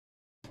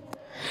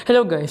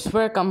Hello guys,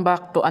 welcome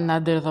back to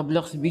another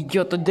Roblox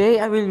video.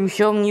 Today I will be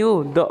showing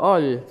you the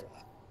all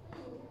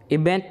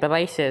event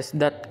prices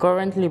that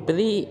currently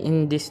free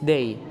in this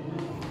day.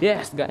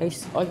 Yes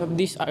guys, all of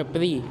these are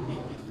free.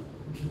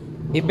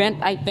 Event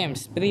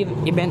items, free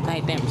event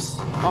items.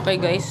 Okay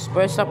guys,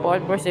 first of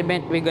all, first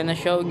event we're gonna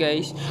show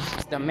guys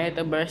is the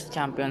Metaverse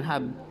Champion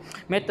Hub.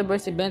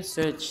 Metaverse event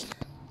search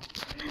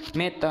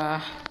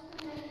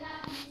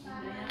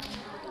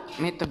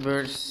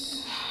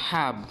Metaverse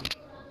Hub.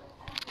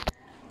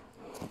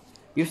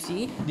 You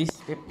see this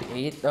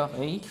 58.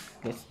 Okay,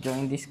 let's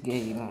join this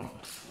game.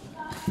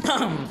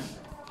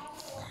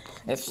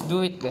 Let's do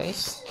it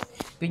guys.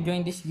 If you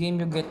join this game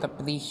you get a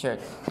free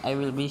shirt. I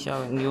will be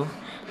showing you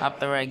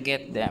after I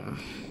get them.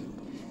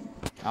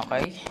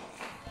 Okay,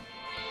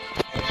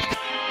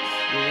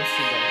 you will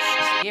see guys.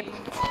 Skip.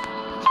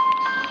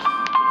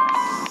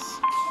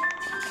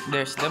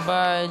 There's the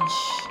badge.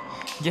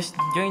 Just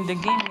join the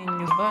game in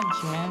your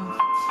badge, man.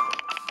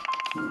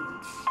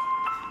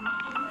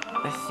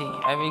 Let's see,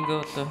 I will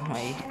go to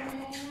my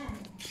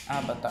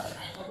avatar.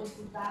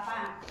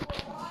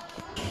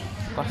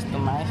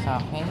 Customize.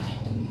 Okay,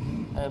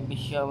 I'll be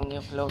showing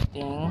you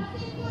floating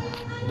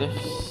the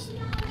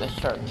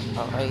shirt.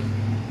 Okay,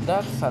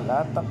 that's a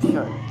lot of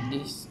shirt.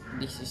 This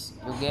is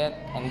you get,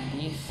 and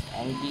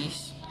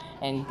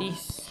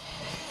this.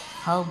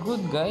 How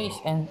good guys,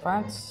 and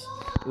pants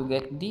you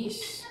get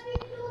this,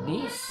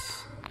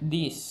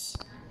 this.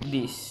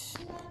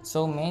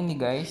 So many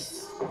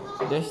guys.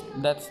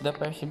 That's the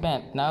first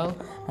event. Now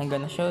I'm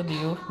gonna show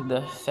you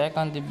the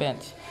second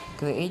event,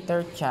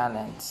 creator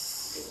challenge.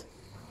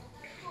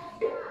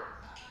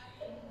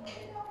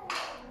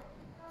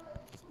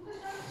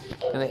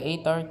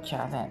 Creator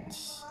challenge.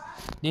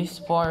 This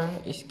 4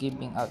 is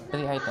giving out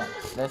 3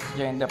 items. Let's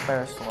join the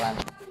first one.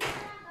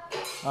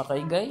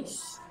 Okay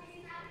guys,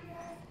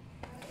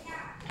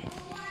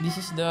 this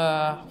is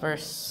the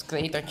first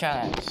creator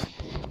challenge.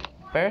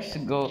 First,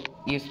 go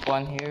use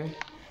one here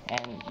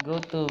and go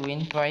to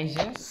win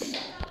prizes.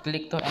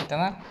 Click to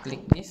enter.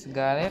 Click this,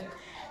 got it.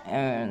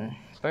 And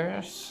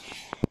first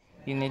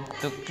you need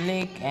to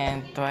click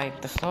and try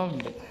to solve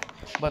it.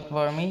 But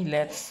for me,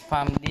 let's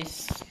spam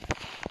this.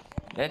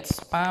 Let's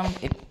spam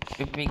it.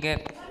 If we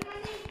get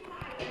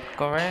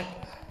correct,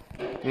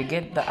 we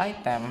get the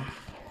item.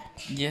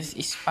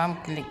 Just spam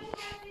click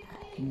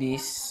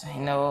this.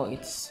 You know,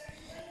 it's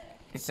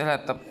a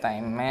lot of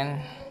time,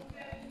 man.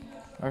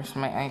 Where's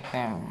my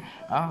item?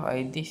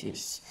 Okay, this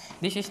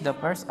is the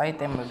first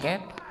item we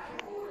get.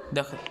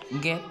 The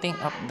getting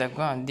up the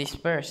ground. This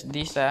first,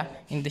 this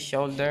in the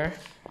shoulder,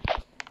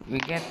 we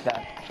get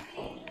that.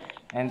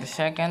 And the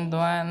second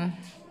one,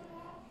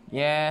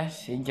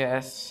 yes, you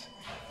just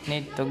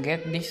need to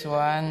get this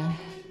one.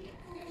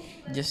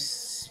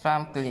 Just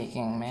spam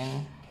clicking,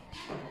 man.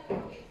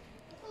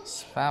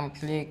 Spam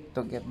click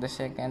to get the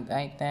second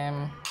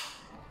item.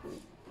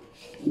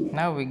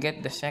 Now we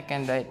get the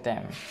second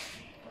item.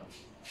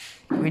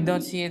 We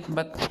don't see it,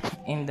 but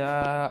in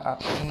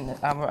our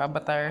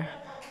avatar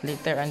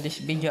later on this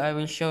video I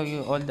will show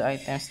you all the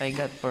items I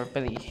got for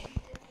free.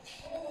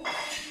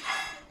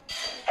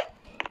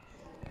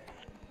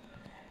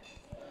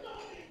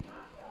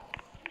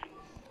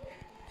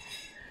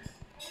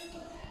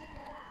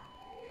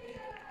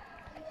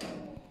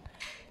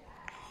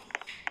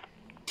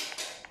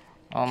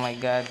 Oh my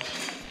god.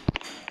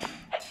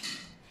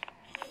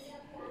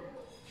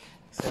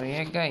 So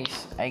yeah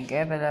guys, I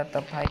get a lot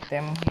of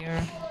item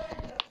here.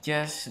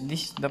 Just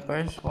this the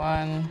first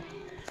one.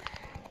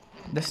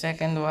 The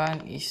second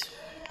one is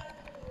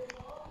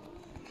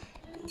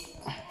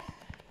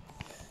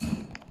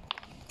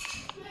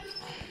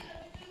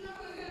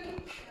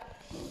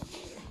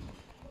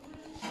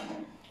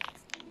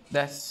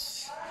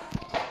that's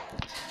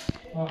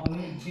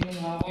sino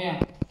na ako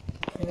yan?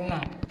 Sino na?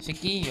 Si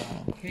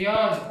Kiyon.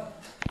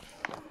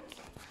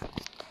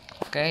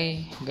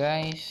 Okay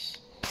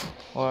guys,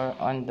 we're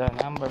on the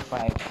number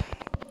 5.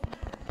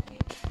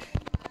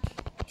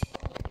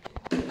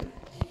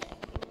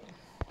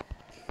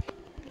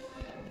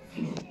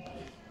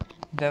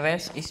 The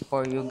rest is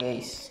for you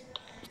guys.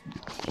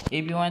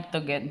 If you want to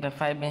get the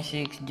 5 and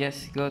 6,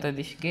 just go to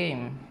this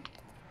game.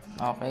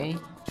 Okay,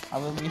 I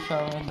will be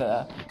showing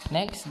the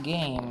next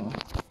game.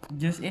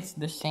 Just it's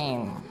the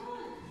same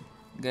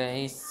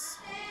guys,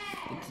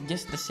 it's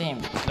just the same.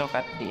 Look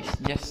at this,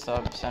 just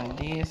solve some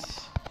this.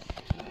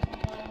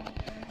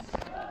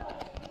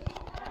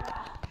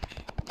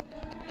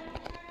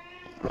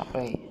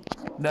 Okay,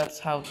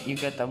 that's how you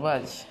get a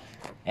badge,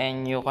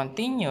 and you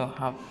continue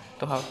how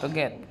to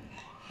get.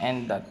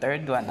 And the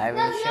third one I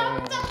will show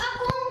you.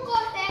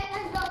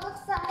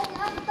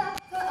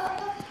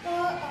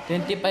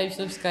 25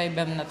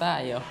 subscriber na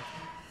tayo.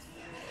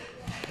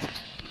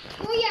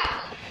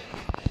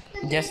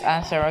 Just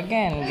answer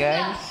again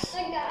guys.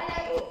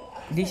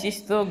 This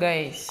is 2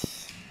 guys.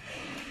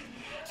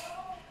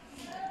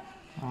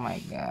 Oh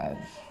my god.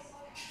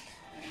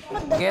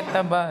 Get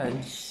a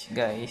badge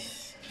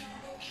guys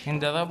in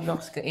the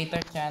Roblox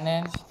Creator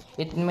Challenge.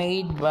 It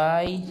made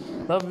by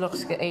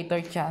Roblox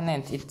Creator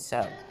Challenge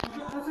itself.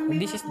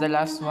 This is the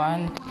last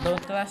one. Don't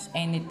trust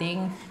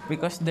anything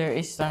because there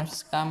is some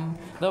scam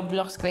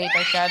Roblox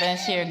Creator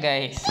Challenge here,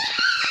 guys.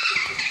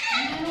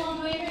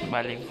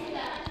 Balik.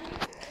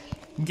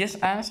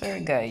 Just answer,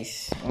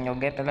 guys, and you'll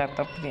get a lot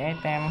of free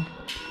item.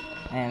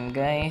 And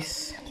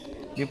guys,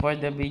 before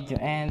the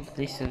video ends,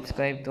 please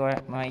subscribe to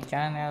my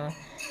channel.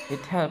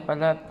 It helped a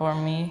lot for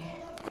me.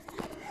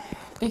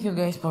 Thank you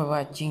guys for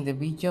watching the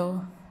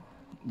video.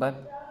 But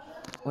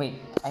wait,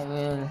 I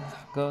will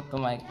go to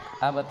my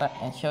avatar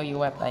and show you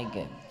what I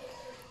get.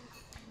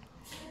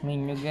 I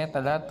mean, you get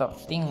a lot of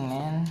things,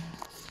 man.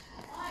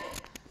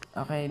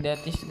 Okay,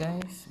 that is,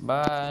 guys.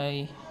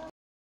 Bye.